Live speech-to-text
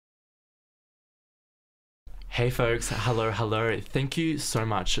Hey folks, hello. Thank you so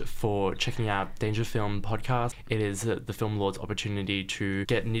much for checking out DangerFilm podcast. It is the Film Lord's opportunity to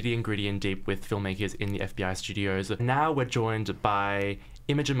get nitty and gritty and deep with filmmakers in the FBI studios. Now we're joined by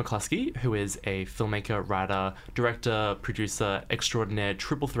Imogen McCluskey, who is a filmmaker, writer, director, producer, extraordinaire,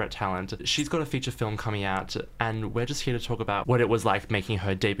 triple threat talent. She's got a feature film coming out, and we're just here to talk about what it was like making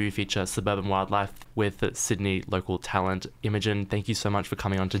her debut feature, Suburban Wildlife, with Sydney local talent. Imogen, thank you so much for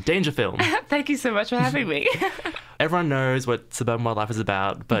coming on to DangerFilm. Thank you so much for having me. Everyone knows what Suburban Wildlife is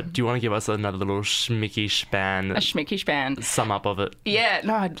about, but do you want to give us another little schmicky span? A schmicky span. Sum up of it. Yeah,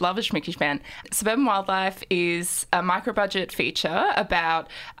 no, I'd love a schmicky span. Suburban Wildlife is a micro-budget feature about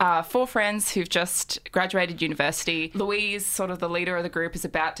four friends who've just graduated university. Louise, sort of the leader of the group, is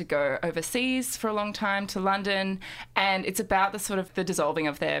about to go overseas for a long time to London, and it's about the dissolving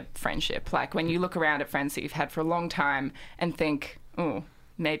of their friendship. Like when you look around at friends that you've had for a long time and think, oh,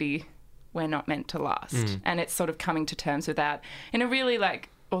 maybe we're not meant to last. And it's sort of coming to terms with that in a really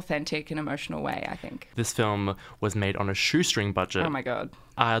authentic and emotional way, I think. This film was made on a shoestring budget. Oh my God.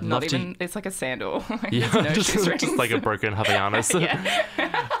 I'd love to... It's like a sandal. Yeah, no just like a broken Havaianas.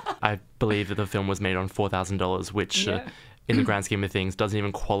 Yeah. I believe that the film was made on $4,000, which... in the grand scheme of things, doesn't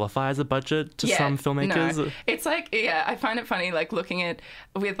even qualify as a budget to some filmmakers. No. It's I find it funny, looking at,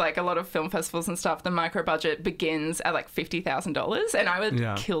 with a lot of film festivals and stuff, the micro budget begins at $50,000, and I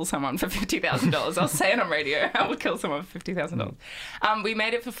would kill someone for $50,000. I'll say it on radio. I would kill someone for $50,000. We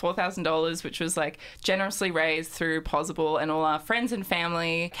made it for $4,000, which was generously raised through Possible, and all our friends and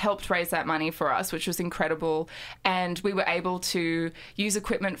family helped raise that money for us, which was incredible. And we were able to use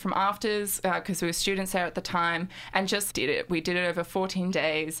equipment from Afters because we were students there at the time, and just did it. We did it over 14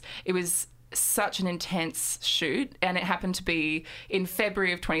 days. It was such an intense shoot, and it happened to be in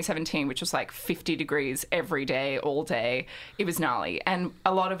February of 2017, which was 50 degrees every day, all day. It was gnarly, and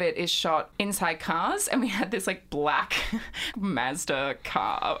a lot of it is shot inside cars, and we had this black Mazda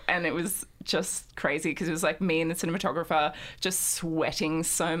car, and it was just crazy because it was me and the cinematographer just sweating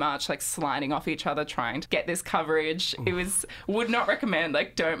so much, sliding off each other trying to get this coverage. It was, would not recommend,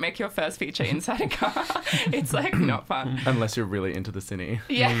 don't make your first feature inside a car. It's not fun. Unless you're really into the cine.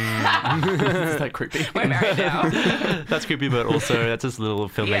 Yeah. It's creepy. We're married now. That's creepy, but also that's just a little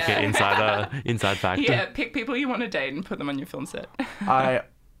filmmaker inside fact. Yeah, pick people you want to date and put them on your film set. I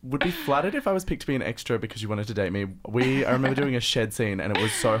would be flattered if I was picked to be an extra because you wanted to date me. I remember doing a shed scene, and it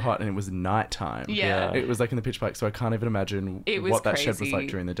was so hot, and it was nighttime. Yeah. It was in the pitch black, so I can't even imagine what that shed was like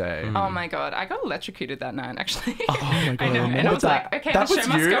during the day. Oh my God, I got electrocuted that night, actually. Oh my God. I know, and I was okay, that the was show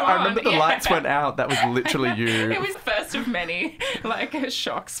must you? go I on. remember the lights went out. That was literally you. It was first of many,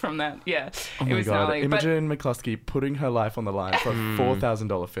 shocks from that. Yeah. Oh my God. Gnarly, Imogen McCluskey putting her life on the line for a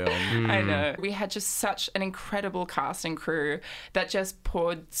 $4,000 film. I know. We had just such an incredible cast and crew that just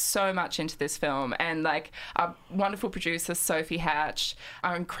poured so much into this film, and our wonderful producer Sophie Hatch,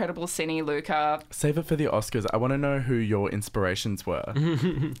 our incredible cine Luca. Save it for the Oscars. I want to know who your inspirations were.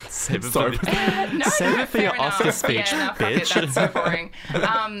 Save it for your Oscar speech, yeah, no, bitch. That's so boring.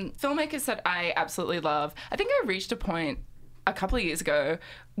 Filmmakers that I absolutely love. I think I reached a point a couple of years ago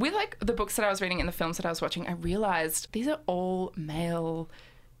with the books that I was reading and the films that I was watching. I realized these are all male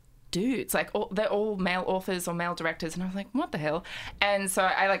dudes, they're all male authors or male directors, and I was like, what the hell? And so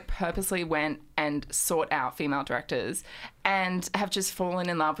I purposely went and sought out female directors, and have just fallen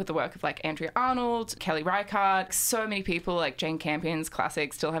in love with the work of Andrea Arnold, Kelly Reichardt, so many people, Jane Campion's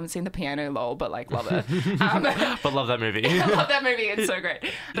classic. Still haven't seen The Piano, lol, but love her. But love that movie. I love that movie. It's so great.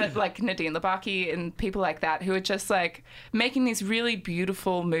 But Nadine Labaki and people like that who are just making these really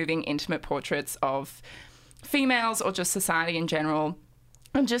beautiful, moving, intimate portraits of females or just society in general.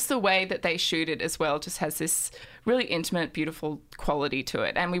 And just the way that they shoot it as well just has this really intimate, beautiful quality to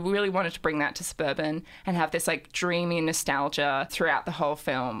it. And we really wanted to bring that to Suburban and have this dreamy nostalgia throughout the whole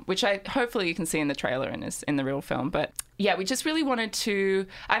film, which hopefully you can see in the trailer and is in the real film. But yeah, we just really wanted to...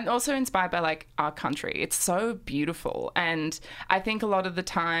 I'm also inspired by our country. It's so beautiful. And I think a lot of the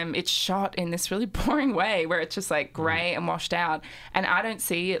time it's shot in this really boring way where it's just grey and washed out. And I don't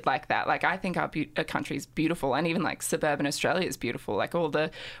see it like that. I think our country's beautiful, and even suburban Australia is beautiful. All the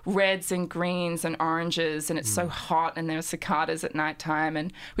reds and greens and oranges, and it's so hot, and there are cicadas at nighttime.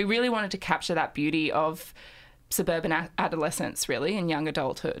 And we really wanted to capture that beauty of suburban adolescence, really, and young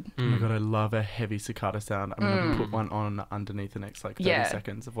adulthood. Oh my God, I love a heavy cicada sound. I'm going to put one on underneath the next 30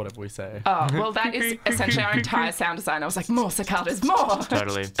 seconds of whatever we say. Oh, well, that is essentially our entire sound design. I was more cicadas, more!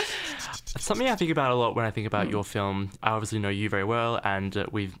 Totally. Something I think about a lot when I think about your film, I obviously know you very well, and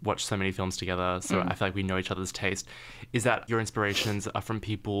we've watched so many films together, so I feel like we know each other's taste, is that your inspirations are from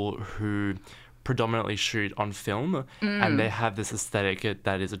people who predominantly shoot on film, and they have this aesthetic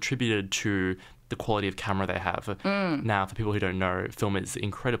that is attributed to the quality of camera they have. Now, for people who don't know, film is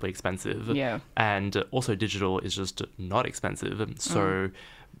incredibly expensive. Yeah. And also digital is just not expensive. So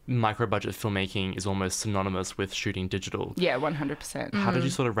micro-budget filmmaking is almost synonymous with shooting digital. Yeah, 100%. How did you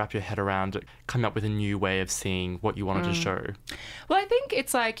sort of wrap your head around coming up with a new way of seeing what you wanted to show? Well, I think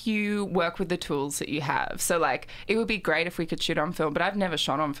it's like you work with the tools that you have. So, like, it would be great if we could shoot on film, but I've never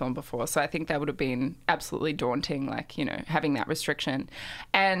shot on film before. So I think that would have been absolutely daunting, like, you know, having that restriction.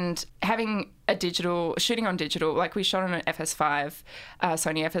 And having shooting on digital, like we shot on an FS5,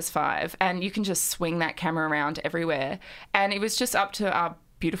 Sony FS5, and you can just swing that camera around everywhere. And it was just up to our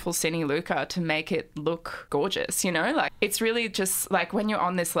beautiful Cine Luca to make it look gorgeous, you know? Like, it's really just like when you're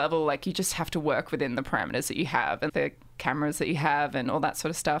on this level, like you just have to work within the parameters that you have and the cameras that you have and all that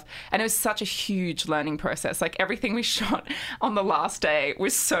sort of stuff. And it was such a huge learning process. Like, everything we shot on the last day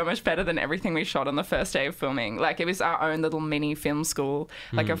was so much better than everything we shot on the first day of filming. Like, it was our own little mini film school,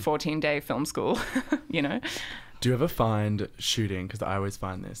 like a 14-day film school, you know? Do you ever find shooting, because I always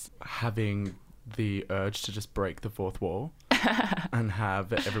find this, having the urge to just break the fourth wall and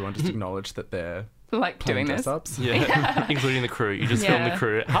have everyone just acknowledge that they're like doing this? Dress-ups? Yeah. Including the crew. You just film the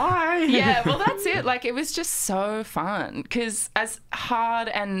crew. Hi! Yeah, well, that's it. Like, it was just so fun because as hard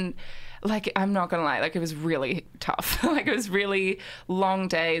and... like, I'm not going to lie, like, it was really tough. Like, it was really long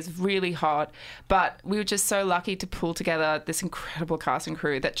days, really hot. But we were just so lucky to pull together this incredible cast and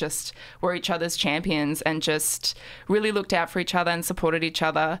crew that just were each other's champions and just really looked out for each other and supported each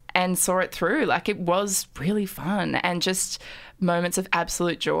other and saw it through. Like, it was really fun and just moments of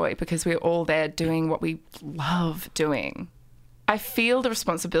absolute joy because we were all there doing what we love doing. I feel the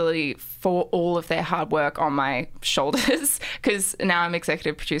responsibility for all of their hard work on my shoulders because now I'm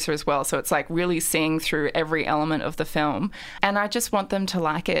executive producer as well. So it's like really seeing through every element of the film. And I just want them to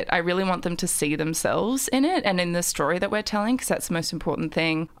like it. I really want them to see themselves in it and in the story that we're telling because that's the most important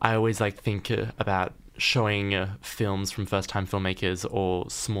thing. I always think about showing films from first-time filmmakers or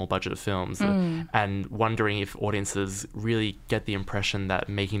small-budget films and wondering if audiences really get the impression that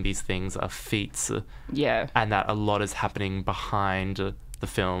making these things are feats and that a lot is happening behind the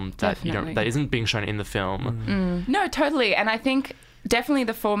film that that isn't being shown in the film. No, totally. And I think definitely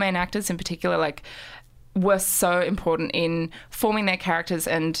the four main actors in particular, like, were so important in forming their characters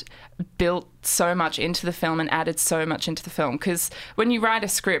and built so much into the film and added so much into the film. Because when you write a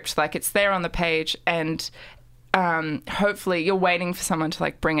script, like, it's there on the page and hopefully you're waiting for someone to,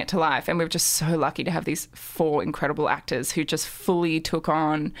 like, bring it to life. And we were just so lucky to have these four incredible actors who just fully took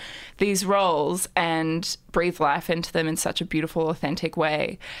on these roles and breathed life into them in such a beautiful, authentic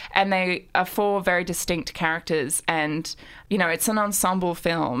way. And they are four very distinct characters and, you know, it's an ensemble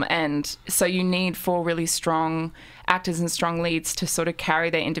film. And so you need four really strong actors and strong leads to sort of carry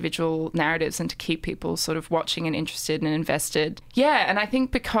their individual narratives and to keep people sort of watching and interested and invested. Yeah, and I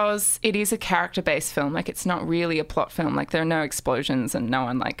think because it is a character-based film, like, it's not really a plot film, like, there are no explosions and no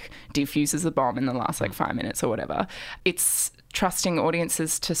one, like, defuses the bomb in the last, like, 5 minutes or whatever. It's trusting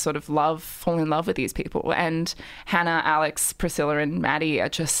audiences to sort of fall in love with these people. And Hannah, Alex, Priscilla and Maddie are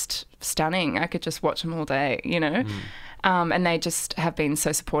just stunning. I could just watch them all day, you know? And they just have been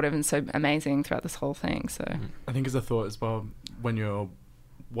so supportive and so amazing throughout this whole thing. So I think as a thought as well, when you're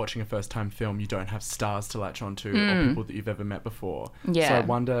watching a first-time film, you don't have stars to latch onto or people that you've ever met before. Yeah. So I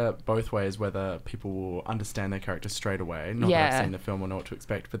wonder both ways whether people will understand their characters straight away, not that I've seen the film or know what to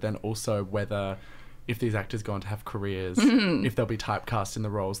expect, but then also whether... if these actors go on to have careers, if they'll be typecast in the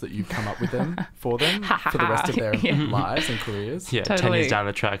roles that you've come up with them for the rest of their lives and careers. Yeah, totally. 10 years down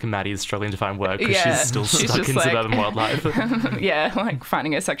the track, Maddie's struggling to find work because she's still stuck in Suburban Wildlife. Yeah, like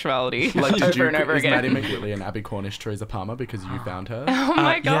finding her sexuality like, over and over again. Is Maddie McWhitley and Abby Cornish Teresa Palmer because you found her? Oh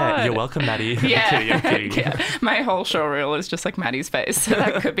my God. Yeah, you're welcome, Maddie. Yeah. I'm kidding. Yeah. My whole show reel is just like Maddie's face, so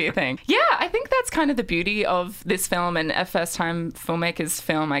that could be a thing. Yeah, I think that's kind of the beauty of this film and a first-time filmmaker's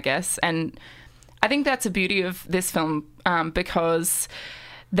film, I guess. And I think that's the beauty of this film because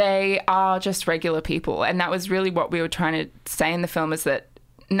they are just regular people. And that was really what we were trying to say in the film is that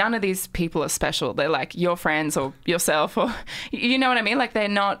none of these people are special. They're like your friends or yourself or, you know what I mean? Like they're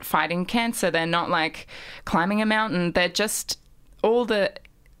not fighting cancer. They're not like climbing a mountain. They're just, all the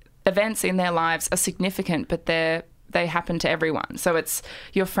events in their lives are significant, but they happen to everyone. So it's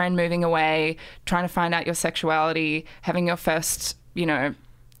your friend moving away, trying to find out your sexuality, having your first, you know,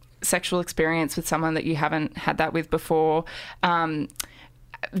 sexual experience with someone that you haven't had that with before,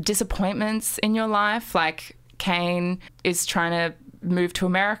 disappointments in your life, like Kane is trying to move to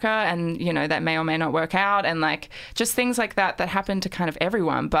America and, you know, that may or may not work out, and like just things like that happen to kind of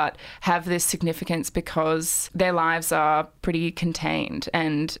everyone but have this significance because their lives are pretty contained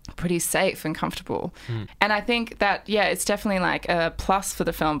and pretty safe and comfortable. And I think that, yeah, it's definitely like a plus for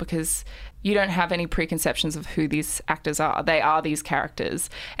the film because you don't have any preconceptions of who these actors are. They are these characters.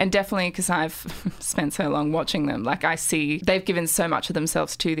 And definitely because I've spent so long watching them, like I see they've given so much of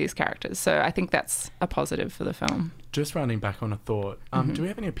themselves to these characters. So I think that's a positive for the film. Just rounding back on a thought, do we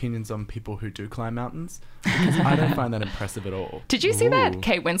have any opinions on people who do climb mountains? Because I don't find that impressive at all. Did you see that?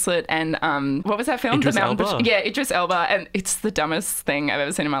 Kate Winslet and what was that film? Idris The Mountain Elba. Yeah, Idris Elba, and it's the dumbest thing I've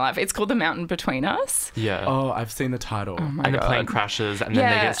ever seen in my life. It's called The Mountain Between Us. Yeah. Oh, I've seen the title. Oh my And the God. plane crashes and then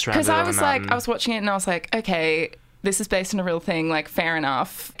they get stranded on a mountain. I was watching it and I was like, okay, this is based on a real thing. Like, fair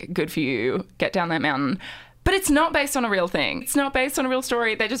enough. Good for you. Get down that mountain. But it's not based on a real thing. It's not based on a real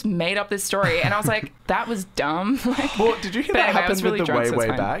story. They just made up this story. And I was like, that was dumb. Like, Well, did you hear but that anyway, I happened was really with the drunk, so Way it's Way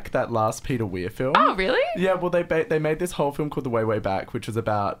fine. Back, that last Peter Weir film? Oh, really? Yeah, well, they made this whole film called The Way Way Back, which was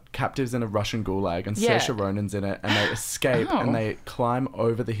about captives in a Russian gulag, and Yeah. Saoirse Ronan's in it, and they escape Oh. and they climb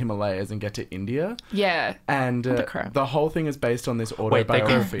over the Himalayas and get to India. Yeah. And What the crap? the whole thing is based on this Wait,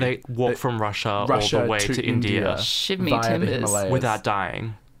 autobiography. they walk from Russia all Russia the way to India Shiv me via the timbers. Himalayas. without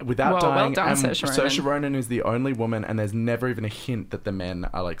dying. Without Well, well dying, done, and Saoirse Ronan. Saoirse Ronan is the only woman, and there's never even a hint that the men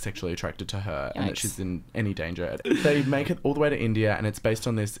are like sexually attracted to her and that Yikes. she's in any danger. They make it all the way to India, and it's based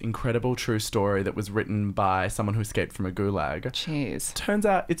on this incredible true story that was written by someone who escaped from a gulag. Jeez. Turns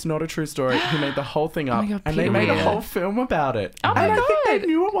out it's not a true story. He made the whole thing up, my God, and they Peter made a Weir. whole film about it. Oh my and I think God. they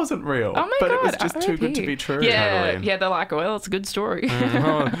knew it wasn't real, Oh my but God. it was just too good to RIP. be true. Yeah, Totally. yeah, they're like, well, it's a good story.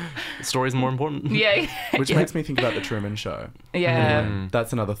 The story's more important. Yeah. Which makes me think about the Truman Show. Yeah.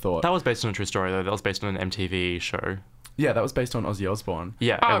 That's another thought. That was based on a true story, though. That was based on an MTV show. Yeah, that was based on Ozzy Osbourne.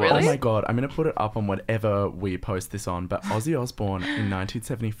 Yeah. Oh, it was. really? Oh my God, I'm going to put it up on whatever we post this on, but Ozzy Osbourne in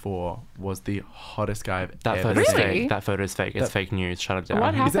 1974 was the hottest guy I've That ever photo's seen. Really? fake. That photo's fake. It's fake news. Shut it down.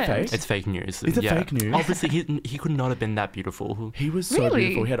 What Is it happened? fake? It's fake news. Is it Yeah. fake news? Obviously, he could not have been that beautiful. He was so Really?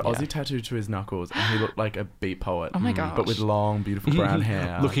 beautiful. He had Yeah. Ozzy tattooed to his knuckles, and he looked like a beat poet. Oh my gosh. But with long, beautiful brown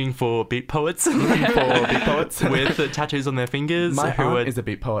hair. Looking for beat poets. for beat poets. With tattoos on their fingers. My who aunt are- is a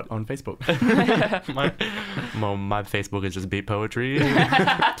beat poet on Facebook. my Facebook is just beat poetry.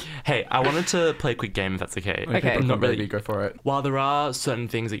 Hey, I wanted to play a quick game if that's okay. Okay. Not Not really. really. Go for it. While there are certain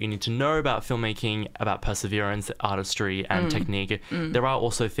things that you need to know about filmmaking, about perseverance, artistry, and technique, there are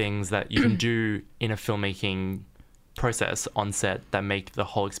also things that you can do in a filmmaking process on set that make the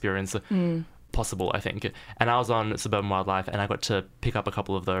whole experience possible, I think. And I was on Suburban Wildlife and I got to pick up a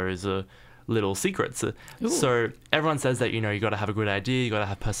couple of those little secrets. So everyone says that, you got to have a good idea, you got to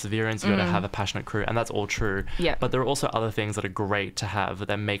have perseverance, you got to have a passionate crew, and that's all true. Yeah. But there are also other things that are great to have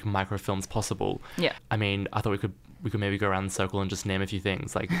that make microfilms possible. Yeah. I mean, I thought we could maybe go around the circle and just name a few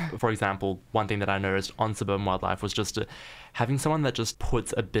things. Like, for example, one thing that I noticed on Suburban Wildlife was just having someone that just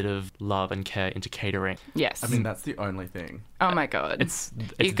puts a bit of love and care into catering. Yes. I mean, that's the only thing. oh my God. It's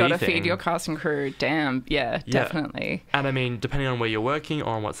You've got to the feed thing. your cast and crew. Damn. Yeah, Yeah. definitely. And I mean, depending on where you're working or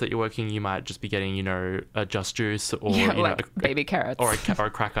on what set you're working, you might just be getting, a Just Juice or, Yeah, you like know, baby carrots. or a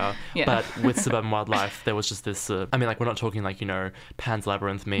cracker. Yeah. But with Suburban Wildlife, there was just this, we're not talking like, Pan's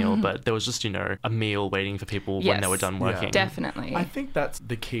Labyrinth meal, but there was just, a meal waiting for people when they Yes. were done Yeah. working. Definitely. I think that's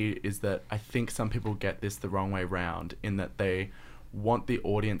the key, is that I think some people get this the wrong way round, in that they want the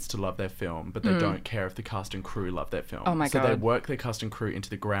audience to love their film, but they don't care if the cast and crew love their film. Oh my So they God. work their cast and crew into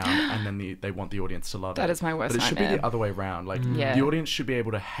the ground, and then they want the audience to love it. That is my worst But it should be nightmare. the other way around. Like, Yeah. the audience should be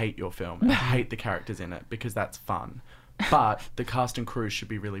able to hate your film and hate the characters in it, because that's fun. But the cast and crew should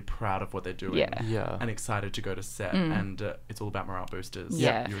be really proud of what they're doing. Yeah. Yeah. And excited to go to set, and it's all about morale boosters.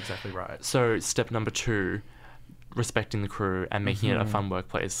 Yeah. You're exactly right. So step number 2, respecting the crew and making it a fun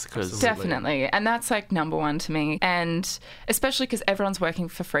workplace. Because Absolutely. Definitely. And that's like number one to me. And especially because everyone's working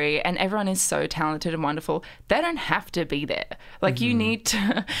for free and everyone is so talented and wonderful, they don't have to be there. Like, you need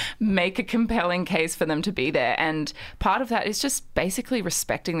to make a compelling case for them to be there. And part of that is just basically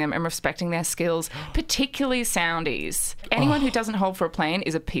respecting them and respecting their skills, particularly soundies. Anyone who doesn't hold for a plane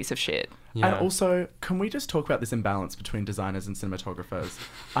is a piece of shit. Yeah. And also, can we just talk about this imbalance between designers and cinematographers?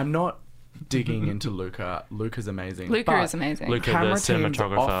 I'm not digging into Luca. Luca's amazing. Luca but is amazing. Luca, the Camera teams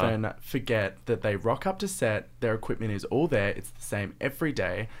cinematographer. often forget that they rock up to set, their equipment is all there, it's the same every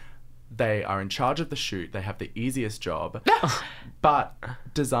day. They are in charge of the shoot. They have the easiest job. But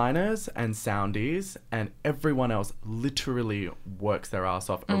designers and soundies and everyone else literally works their ass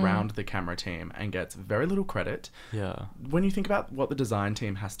off around the camera team and gets very little credit. Yeah. When you think about what the design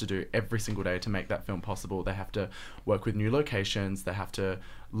team has to do every single day to make that film possible, they have to work with new locations. They have to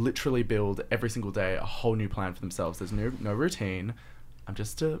literally build every single day a whole new plan for themselves. There's no routine. I'm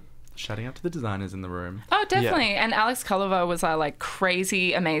just shouting out to the designers in the room. Oh, definitely. And Alex Culliver was our like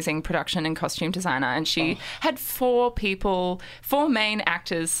crazy, amazing production and costume designer. And she had 4 main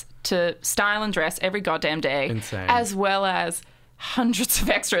actors to style and dress every goddamn day. Insane. As well as hundreds of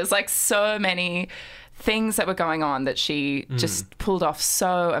extras, like so many things that were going on that she just pulled off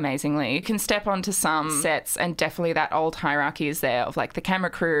so amazingly. You can step onto some sets and definitely that old hierarchy is there of like the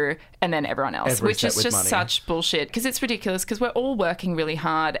camera crew and then everyone else, which is just such bullshit because it's ridiculous because we're all working really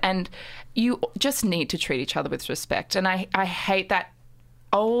hard and you just need to treat each other with respect. And I hate that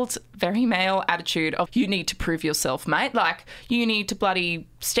old, very male attitude of you need to prove yourself, mate. Like, you need to bloody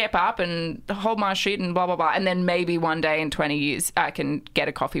step up and hold my shit and blah, blah, blah. And then maybe one day in 20 years, I can get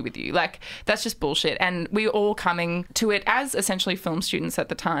a coffee with you. Like, that's just bullshit. And we were all coming to it as essentially film students at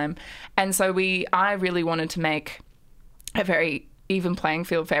the time. And so I really wanted to make a very even playing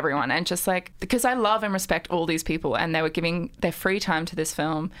field for everyone, and just like, because I love and respect all these people and they were giving their free time to this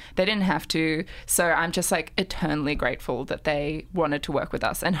film. They didn't have to, so I'm just like eternally grateful that they wanted to work with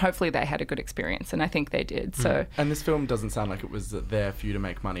us, and hopefully they had a good experience, and I think they did. So and this film doesn't sound like it was there for you to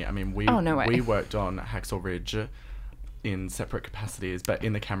make money. I mean, we worked on Hacksaw Ridge in separate capacities, but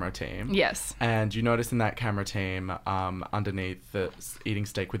in the camera team. Yes. And you notice in that camera team, underneath the eating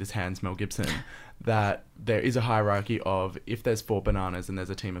steak with his hands, Mel Gibson, that there is a hierarchy of, if there's 4 bananas and there's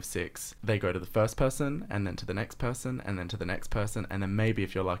a team of 6, they go to the first person and then to the next person and then to the next person, and then maybe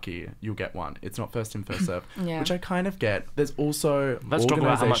if you're lucky you'll get one. It's not first in, first serve. Which I kind of get. There's also let's talk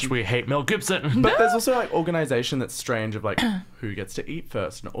about how much we hate Mel Gibson. But there's also like organization that's strange of like who gets to eat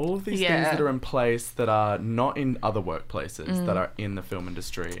first and all of these things that are in place that are not in other workplaces that are in the film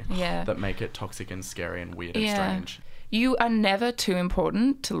industry that make it toxic and scary and weird and strange. You are never too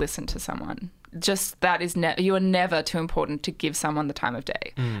important to listen to someone. Just that is you are never too important to give someone the time of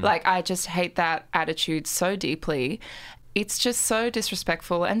day. Like, I just hate that attitude so deeply. It's just so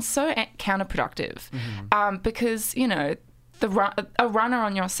disrespectful and so counterproductive. Because, you know, a runner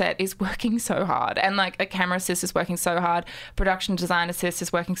on your set is working so hard, and like a camera assist is working so hard, production design assist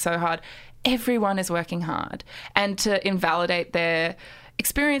is working so hard. Everyone is working hard, and to invalidate their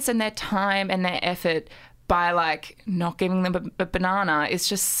experience and their time and their effort by like not giving them a banana is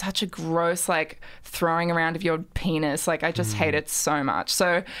just such a gross like throwing around of your penis. Like, I just hate it so much.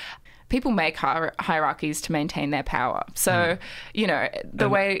 So people make hierarchies to maintain their power. So, you know, the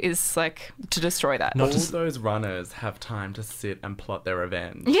way is like to destroy that. All those runners have time to sit and plot their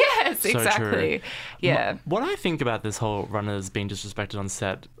revenge. Yes, So exactly. true. Yeah. What I think about this whole runners being disrespected on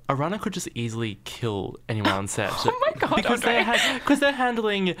set, a runner could just easily kill anyone on set. Oh my God, because they're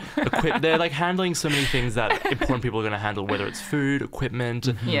handling they're like handling so many things that important people are going to handle, whether it's food, equipment,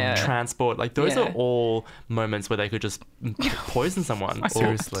 transport. Like, those are all moments where they could just poison someone.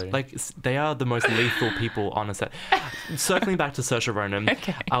 Seriously. Like, they are the most lethal people on a set. Circling back to Saoirse Ronan,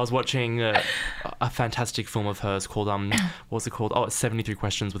 I was watching a fantastic film of hers called what was it called? Oh, 73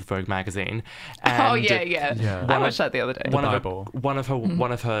 Questions with Vogue magazine. And I watched that the other day. One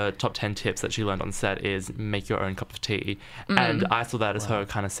of her top 10 tips that she learned on set is make your own cup of tea. And I saw that as her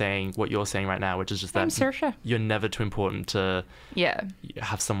kind of saying what you're saying right now, which is just that you're never too important to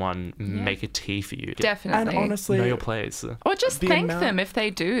have someone make a tea for you. Definitely. And honestly, know your place. Or just thank them if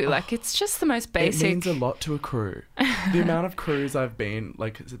they do. Like, it's just the most basic. It means a lot to a crew. The amount of crews I've been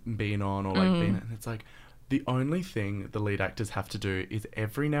on or been in, it's like, the only thing the lead actors have to do is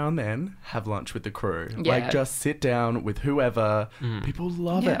every now and then have lunch with the crew. Like, just sit down with whoever. People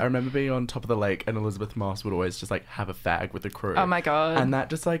love it. I remember being on Top of the Lake and Elizabeth Moss would always just like have a fag with the crew. Oh my God. And that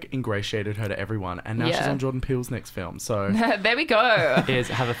just like ingratiated her to everyone. And now she's on Jordan Peele's next film. So there we go. Is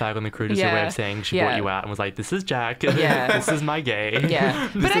have a fag on the crew just your way of saying she brought you out and was like, this is Jack. This is my gay. Yeah.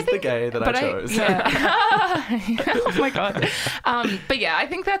 This is the gay that I chose. Oh my God. But yeah, I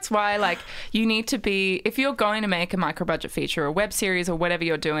think that's why, like, you need to be, if you're going to make a micro budget feature or a web series or whatever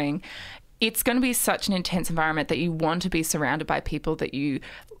you're doing, it's going to be such an intense environment that you want to be surrounded by people that you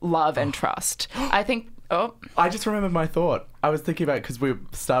love and trust. I think. I just remembered my thought. I was thinking about, because we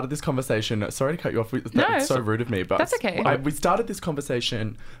started this conversation. Sorry to cut you off. That's so rude of me, but that's okay. We started this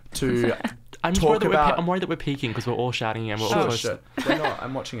conversation to I'm talk about. I'm worried that we're peaking because we're all shouting and we're all close. Shit. We're not.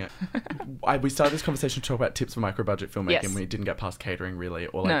 I'm watching it. We started this conversation to talk about tips for micro budget filmmaking. Yes. We didn't get past catering really,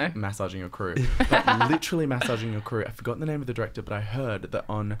 or like massaging your crew. But literally massaging your crew. I've forgotten the name of the director, but I heard that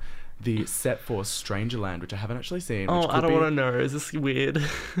on the set for Strangerland, which I haven't actually seen. Oh, I don't want to know. Is this weird?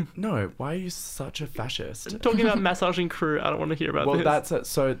 No. Why are you such a fascist? I'm talking about massaging crew. I don't want to hear about this. Well, that's it.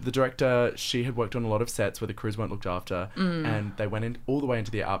 So the director, she had worked on a lot of sets where the crews weren't looked after, and they went in all the way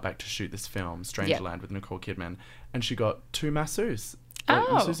into the outback to shoot this film, Strangerland, with Nicole Kidman, and she got 2 masseuses.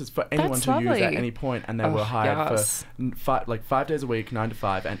 Masseuses for anyone to use at any point, and they were hired for 5 days a week, 9 to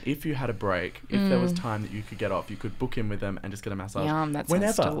 5. And if you had a break, if there was time that you could get off, you could book in with them and just get a massage. Yum, that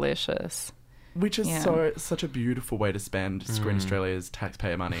whenever. sounds delicious. Which is such a beautiful way to spend Screen Australia's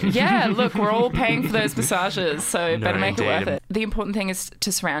taxpayer money. Yeah, look, we're all paying for those massages, so better make it worth it. The important thing is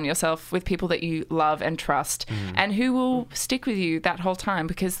to surround yourself with people that you love and trust and who will stick with you that whole time,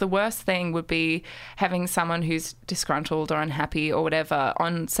 because the worst thing would be having someone who's disgruntled or unhappy or whatever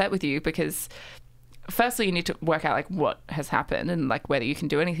on set with you, because firstly you need to work out like what has happened and like whether you can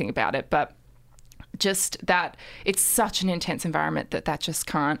do anything about it, but just that it's such an intense environment that just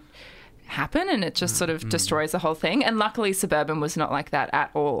can't happen, and it just sort of destroys the whole thing. And luckily Suburban was not like that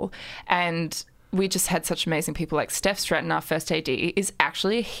at all, and we just had such amazing people. Like Steph Stratton, our first AD, is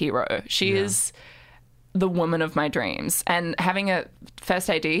actually a hero. She is the woman of my dreams, and having a first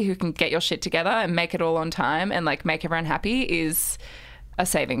AD who can get your shit together and make it all on time and like make everyone happy is a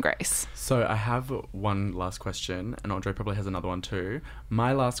saving grace. So I have one last question, and Andre probably has another one too.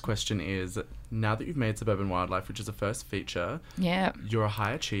 My last question is, now that you've made Suburban Wildlife, which is a first feature, you're a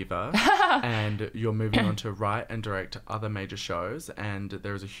high achiever and you're moving on to write and direct other major shows, and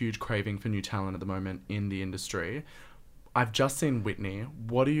there is a huge craving for new talent at the moment in the industry. I've just seen Whitney.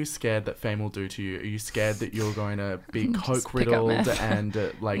 What are you scared that fame will do to you? Are you scared that you're going to be coke-riddled and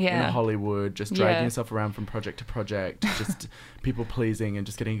in Hollywood, just dragging yourself around from project to project, just people-pleasing and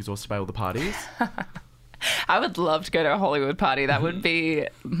just getting exhausted by all the parties? I would love to go to a Hollywood party. That would be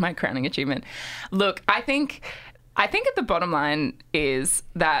my crowning achievement. Look, I think at the bottom line is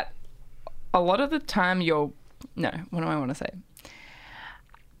that a lot of the time what do I want to say?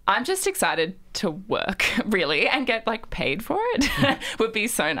 I'm just excited to work, really, and get like paid for it would be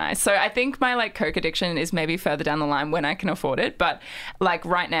so nice. So I think my like coke addiction is maybe further down the line when I can afford it. But like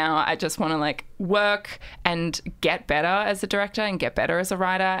right now, I just want to like work and get better as a director and get better as a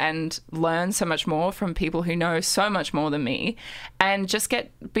writer and learn so much more from people who know so much more than me, and just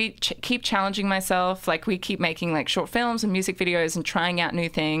keep challenging myself. Like we keep making like short films and music videos and trying out new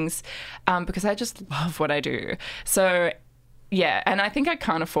things because I just love what I do. So yeah, and I think I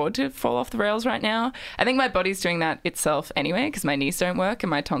can't afford to fall off the rails right now. I think my body's doing that itself anyway because my knees don't work and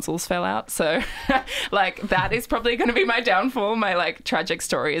my tonsils fell out. So, like, that is probably going to be my downfall. My, like, tragic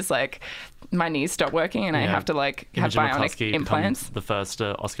story is, like, my knees stop working and I have to, like, have Imogen bionic McCluskey implants. The first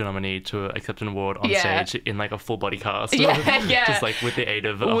Oscar nominee to accept an award on stage in, like, a full body cast. Yeah. Just, like, with the aid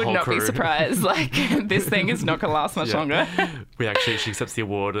of a Would whole not crew. Be surprised. Like, this thing is not going to last much longer. She accepts the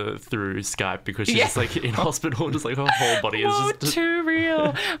award through Skype because she's just, like, in hospital. Just, like, her whole body is just... too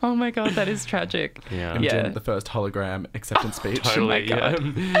real. Oh, my God, that is tragic. Imogen, the first hologram acceptance speech. Totally,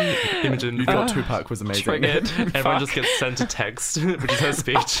 Imogen, you thought Tupac was amazing. Triggered. Everyone just gets sent a text, which is her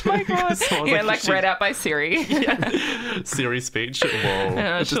speech. Oh, my God. Like read out by Siri. Siri speech.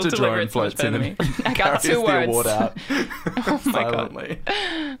 Whoa. It's just a drone floats in and I got 2 words. The award out. Oh, my silently.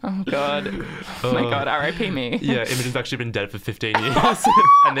 God. Oh, God. Oh, my God. R.I.P. me. Yeah, Imogen's actually been dead for 15 years.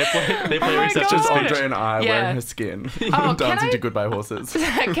 And they play reception speech. Andre and I wearing her skin. Dancing to Goodbye Horses.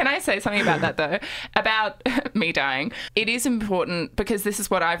 Can I say something about that, though? About me dying. It is important because this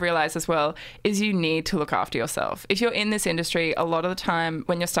is what I've realised as well, is you need to look after yourself. If you're in this industry, a lot of the time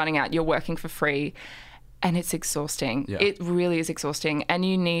when you're starting out, you're working for free and it's exhausting. Yeah. It really is exhausting. And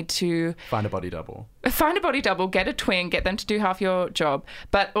you need to... Find a body double. Get a twin, get them to do half your job.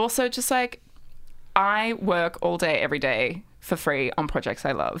 But also just like, I work all day, every day for free on projects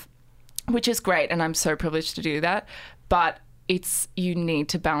I love, which is great. And I'm so privileged to do that. But you need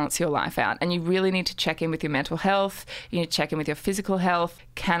to balance your life out, and you really need to check in with your mental health. You need to check in with your physical health.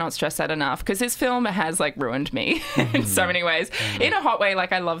 Cannot stress that enough, because this film has like ruined me in so many ways. In a hot way,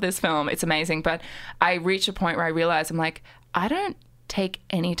 like I love this film. It's amazing. But I reach a point where I realize I'm like, I don't take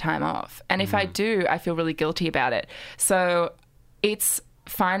any time off. And if I do, I feel really guilty about it. So it's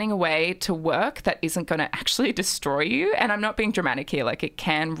finding a way to work that isn't going to actually destroy you. And I'm not being dramatic here. Like, it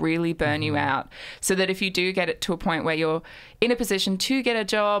can really burn you out, so that if you do get it to a point where you're in a position to get a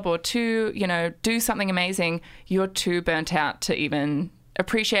job or to, do something amazing, you're too burnt out to even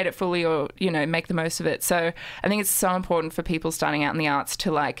appreciate it fully or, make the most of it. So I think it's so important for people starting out in the arts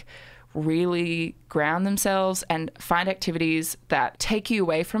to like really ground themselves and find activities that take you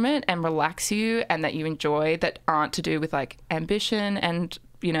away from it and relax you and that you enjoy, that aren't to do with like ambition and,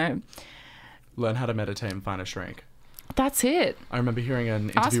 learn how to meditate and find a shrink. That's it. I remember hearing an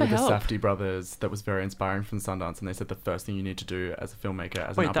interview with the Safdie brothers that was very inspiring from Sundance, and they said the first thing you need to do as a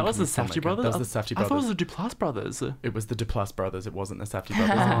filmmaker, Wait, that was the Safdie brothers? That was the Safdie brothers. I thought it was the Duplass brothers. It was the Duplass brothers. It wasn't the Safdie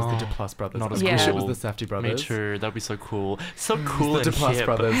brothers. It was the Duplass brothers. Not as cool. cool. It was the Safdie brothers. Me too. That'd be so cool. So cool. The and Duplass hip.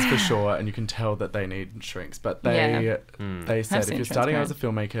 brothers for sure, and you can tell that they need shrinks. But they said if you're starting out as a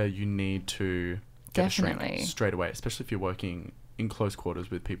filmmaker, you need to get a shrink straight away, especially if you're working in close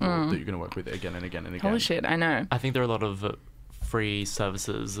quarters with people that you're going to work with again and again and again. Holy shit, I know. I think there are a lot of free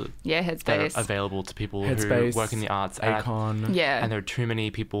services Headspace. that are available to people Headspace, who work in the arts. Acon. And there are too many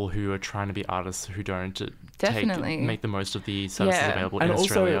people who are trying to be artists who don't make the most of the services available in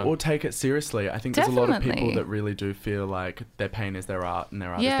Australia. Or take it seriously. I think there's a lot of people that really do feel like their pain is their art and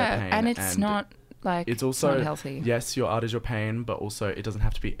their art is their pain. And it's not... Like, it's also not healthy. Yes, your art is your pain, but also it doesn't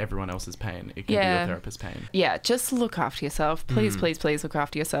have to be everyone else's pain. It can be your therapist's pain. Yeah, just look after yourself. Please, please, please look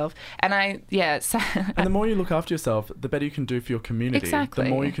after yourself. And and the more you look after yourself, the better you can do for your community. Exactly. The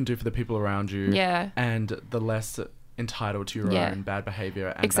more you can do for the people around you. Yeah. And the less entitled to your own bad behavior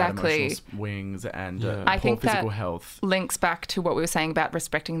and bad emotional swings and I think physical that health. Links back to what we were saying about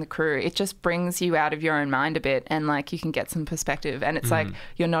respecting the crew. It just brings you out of your own mind a bit, and like you can get some perspective, and it's like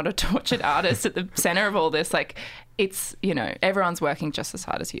you're not a tortured artist at the center of all this. Like, it's, you know, everyone's working just as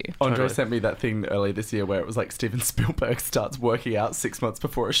hard as you. Andre sent me that thing earlier this year where it was like Steven Spielberg starts working out 6 months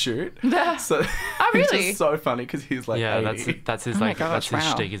before a shoot. So oh, really? It's just so funny because he's like 80. that's his that's his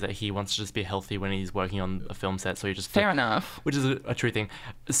shtick, is that he wants to just be healthy when he's working on a film set. So he just fair enough, which is a true thing.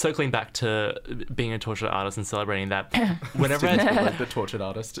 Circling back to being a tortured artist and celebrating that, whenever like the tortured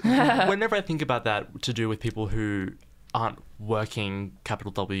artist, whenever I think about that to do with people who aren't working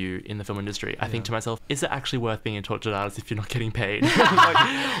capital W in the film industry, I think to myself, is it actually worth being a tortured artist if you're not getting paid?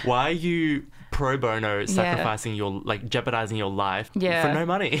 Like, why are you pro bono sacrificing your, like, jeopardizing your life for no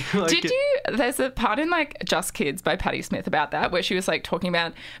money? Like, there's a part in like Just Kids by Patti Smith about that, where she was like talking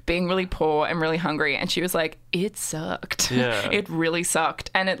about being really poor and really hungry, and she was like, it sucked. It really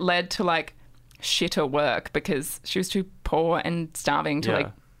sucked, and it led to like shitter work because she was too poor and starving to like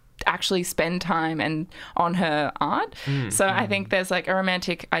actually spend time and on her art. So I think there's like a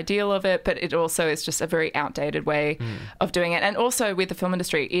romantic ideal of it, but it also is just a very outdated way of doing it. And also with the film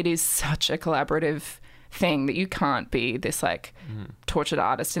industry, it is such a collaborative thing that you can't be this like tortured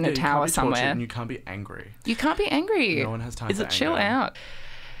artist in a tower somewhere. And you can't be angry. You can't be angry. No one has time for anger. Chill out.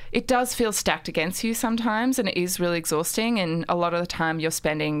 It does feel stacked against you sometimes, and it is really exhausting. And a lot of the time you're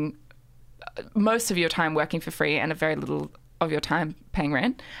spending most of your time working for free and a very little of your time paying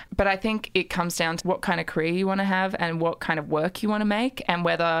rent. But I think it comes down to what kind of career you want to have and what kind of work you want to make, and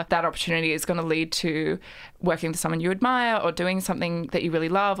whether that opportunity is going to lead to working for someone you admire or doing something that you really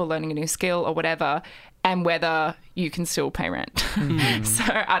love or learning a new skill or whatever, and whether you can still pay rent. So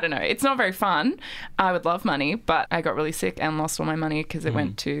I don't know. It's not very fun. I would love money, but I got really sick and lost all my money because it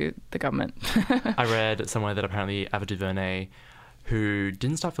went to the government. I read somewhere that apparently Ava DuVernay, who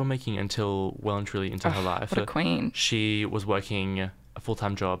didn't start filmmaking until well and truly into her life. What a queen. She was working a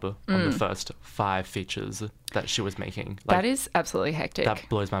full-time job on the first 5 features that she was making. Like, that is absolutely hectic. That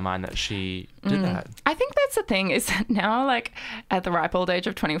blows my mind that she did that. I think that's the thing, is that now, like, at the ripe old age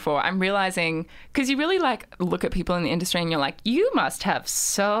of 24, I'm realizing, because you really, like, look at people in the industry and you're like, you must have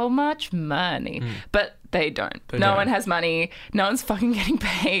so much money. But they don't. No one has money. No one's fucking getting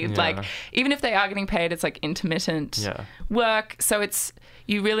paid. Like, even if they are getting paid, it's like intermittent work. So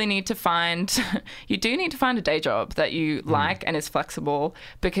you really need to find, you do need to find a day job that you like and is flexible,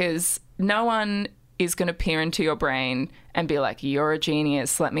 because no one is going to peer into your brain and be like, you're a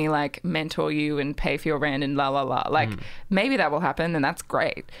genius, let me like mentor you and pay for your rent and la la la. Like, maybe that will happen and that's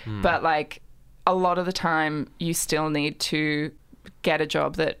great. But like, a lot of the time you still need to get a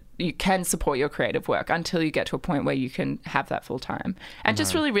job that you can support your creative work until you get to a point where you can have that full time. And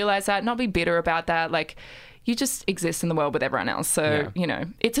just really realize that, not be bitter about that. Like, you just exist in the world with everyone else. So, you know,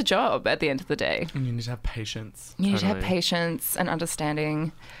 it's a job at the end of the day. And you need to have patience. You need to have patience and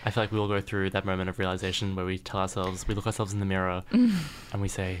understanding. I feel like we all go through that moment of realization where we look ourselves in the mirror and we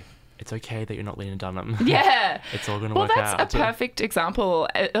say, it's okay that you're not Lena Dunham. Yeah. It's all going to work out. Well, that's a perfect example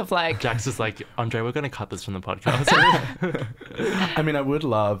of like... Jack's just like, Andre, we're going to cut this from the podcast. I mean, I would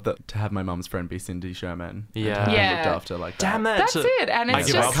love to have my mum's friend be Cindy Sherman. Yeah. And looked after like that. Damn it. That's it. And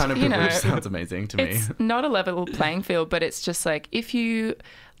it's just, kind of you know... privilege sounds amazing to me. It's not a level playing field, but it's just like, if you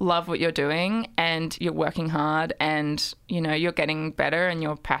love what you're doing and you're working hard and, you know, you're getting better and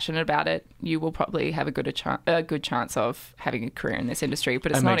you're passionate about it, you will probably have a good chance of having a career in this industry.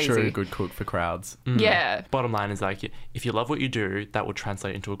 But it's not easy. And make sure you're a good cook for crowds. Yeah. Bottom line is, like, if you love what you do, that will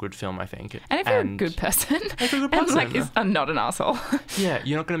translate into a good film, I think. And if you're a good person. And like, is not an asshole. Yeah,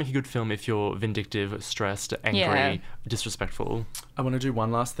 you're not going to make a good film if you're vindictive, stressed, angry, disrespectful. I want to do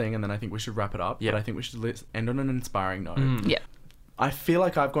one last thing and then I think we should wrap it up. But I think we should end on an inspiring note. Yeah. I feel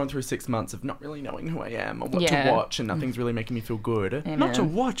like I've gone through 6 months of not really knowing who I am or what to watch, and nothing's really making me feel good. Amen. Not to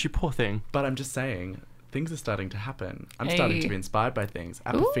watch, you poor thing. But I'm just saying, things are starting to happen. I'm starting to be inspired by things.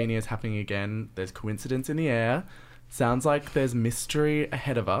 Apophenia is happening again. There's coincidence in the air. Sounds like there's mystery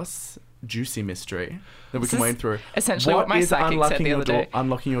ahead of us. Juicy mystery that we can wade through. Essentially what my psychic said the other day.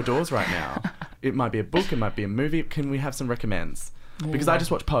 Unlocking your doors right now? It might be a book, it might be a movie. Can we have some recommends? Because I just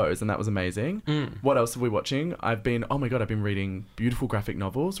watched Pose and that was amazing. What else are we watching? I've been reading beautiful graphic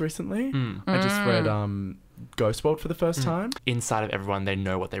novels recently. I just read Ghost World for the first time. Inside of everyone, they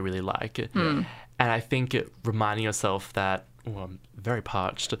know what they really like. And I think reminding yourself that, I'm very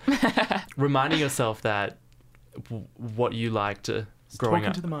parched, reminding yourself that what you liked growing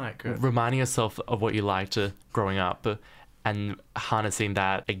up. Talking to the mic. Reminding yourself of what you liked growing up and harnessing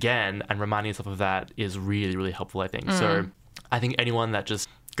that again and reminding yourself of that is really, really helpful, I think. So I think anyone that just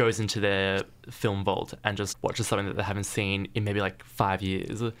goes into their film vault and just watches something that they haven't seen in maybe like 5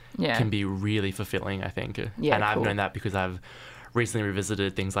 years can be really fulfilling, I think. And I've known that because I've recently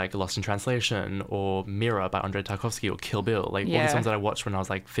revisited things like Lost in Translation or Mirror by Andrei Tarkovsky or Kill Bill, like all these ones that I watched when I was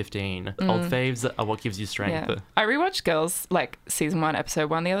like 15. Old faves are what gives you strength. I rewatched Girls like season 1 episode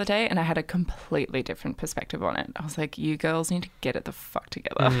 1 the other day and I had a completely different perspective on it. I was like, you girls need to get it the fuck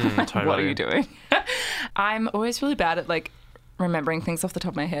together. Totally. What are you doing? I'm always really bad at like remembering things off the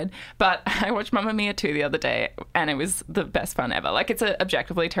top of my head, but I watched Mamma Mia 2 the other day and it was the best fun ever. Like, it's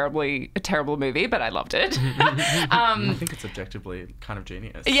objectively a terrible movie, but I loved it. I think it's objectively kind of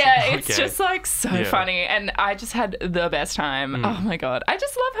genius. Yeah, it's just like so funny and I just had the best time. Oh my God. I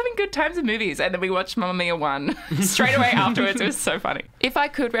just love having good times in movies. And then we watched Mamma Mia 1 straight away afterwards. It was so funny. If I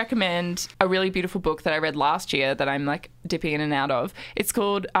could recommend a really beautiful book that I read last year that I'm like dipping in and out of, it's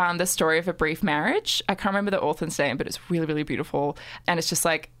called The Story of a Brief Marriage. I can't remember the author's name, but it's really, really beautiful. And it's just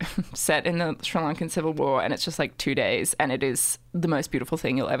like set in the Sri Lankan Civil War and it's just like 2 days and it is the most beautiful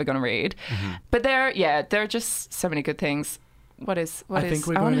thing you're ever going to read. But there are just so many good things. I think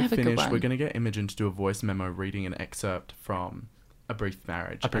we're going to finish. We're going to get Imogen to do a voice memo reading an excerpt from A Brief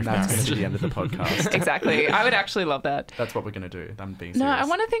Marriage. And that's going to be the end of the podcast. Exactly. I would actually love that. That's what we're going to do. I'm being serious. No, I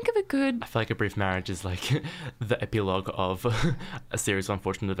want to think of a good... I feel like A Brief Marriage is like the epilogue of a series of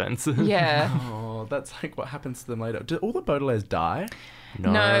unfortunate events. Yeah. Oh, that's like what happens to them later. Do all the Baudelaires die?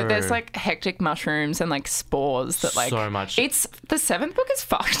 No, there's like hectic mushrooms and like spores that like... So much. It's... The 7th book is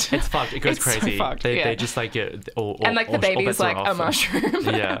fucked. It's fucked. It goes crazy. So fucked, they just like... and like the baby is like a mushroom.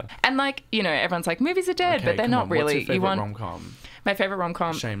 Yeah. And like, you know, everyone's like, movies are dead, but they're not really. What's your favourite rom-com? My favourite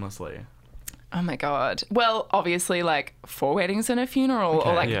rom-com... Shamelessly. Oh my God. Well, obviously like 4 Weddings and a Funeral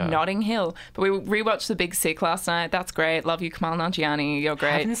or like Notting Hill. But we rewatched The Big Sick last night. That's great. Love you, Kamal Nanjiani. You're great.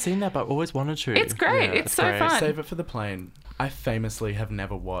 I haven't seen that, but always wanted to. It's great. Yeah, it's so great. Fun. Save it for the plane. I famously have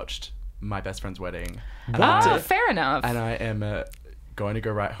never watched My Best Friend's Wedding. Fair enough. And I am going to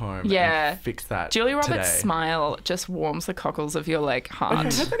go right home and fix that Julia Roberts' today. smile just warms the cockles of your like heart. Okay,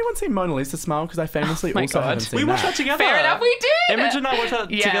 has anyone seen Mona Lisa Smile? Because I famously also haven't seen We watched that together. Fair enough, we did. Imogen and I watched that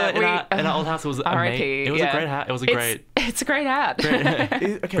together in our old house. It was amazing. It was a great hat. It was a great... It's a great hat.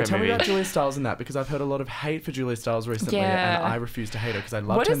 Okay, tell me about Julia Stiles in that, because I've heard a lot of hate for Julia Stiles recently and I refuse to hate her because I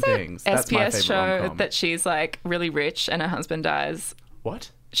love 10 Things. That's my SBS favourite show rom-com. that she's like really rich and her husband dies?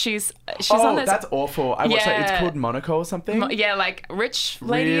 What? She's on this... that's awful. I watched that. It's called Monaco or something. Like rich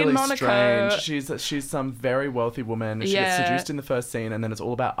lady really in Monaco. Strange. She's some very wealthy woman. She gets seduced in the first scene, and then it's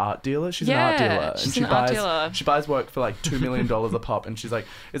all about art dealers. She's an art dealer, and she buys work for like $2 million a pop. And she's like,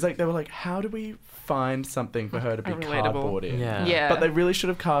 it's like they were like, how do we find something for her to be cardboard in? Yeah. But they really should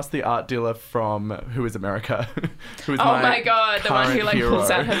have cast the art dealer from Who Is America? Who is my God, the one who like hero.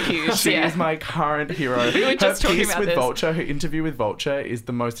 pulls out her pubes. She is my current hero. We were just talking about this. Vulture, her interview with Vulture is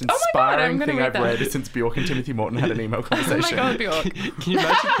the most inspiring thing I've read since Bjork and Timothy Morton had an email conversation. Oh my God, Bjork. Can you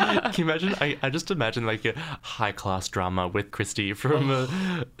imagine? I just imagine like a high class drama with Christy from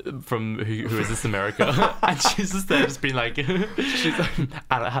Who Is This America, and she's just there, just being like, she's like,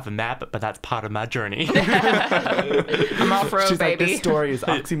 I don't have a map, but that's part of my journey. I'm off road, she's baby. Like, this story is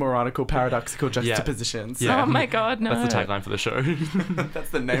oxymoronical, paradoxical juxtapositions. Yeah. Oh my God, no. That's the tagline for the show. That's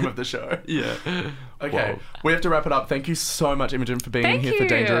the name of the show. Yeah. Okay, we have to wrap it up. Thank you so much, Imogen, for being here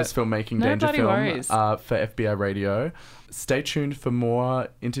for Dangerous Filmmaking, Danger Film for FBI Radio. Stay tuned for more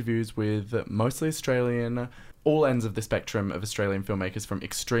interviews with mostly Australian, all ends of the spectrum of Australian filmmakers, from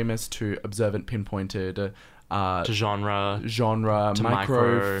extremist to observant, pinpointed, to genre,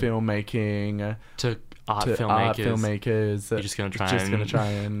 micro filmmaking, to art filmmakers. You're just gonna try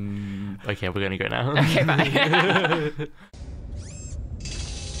and... Okay, we're gonna go now. Okay, bye.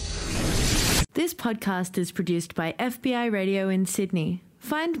 This podcast is produced by FBI Radio in Sydney.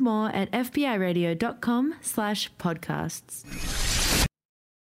 Find more at fbiradio.com/podcasts.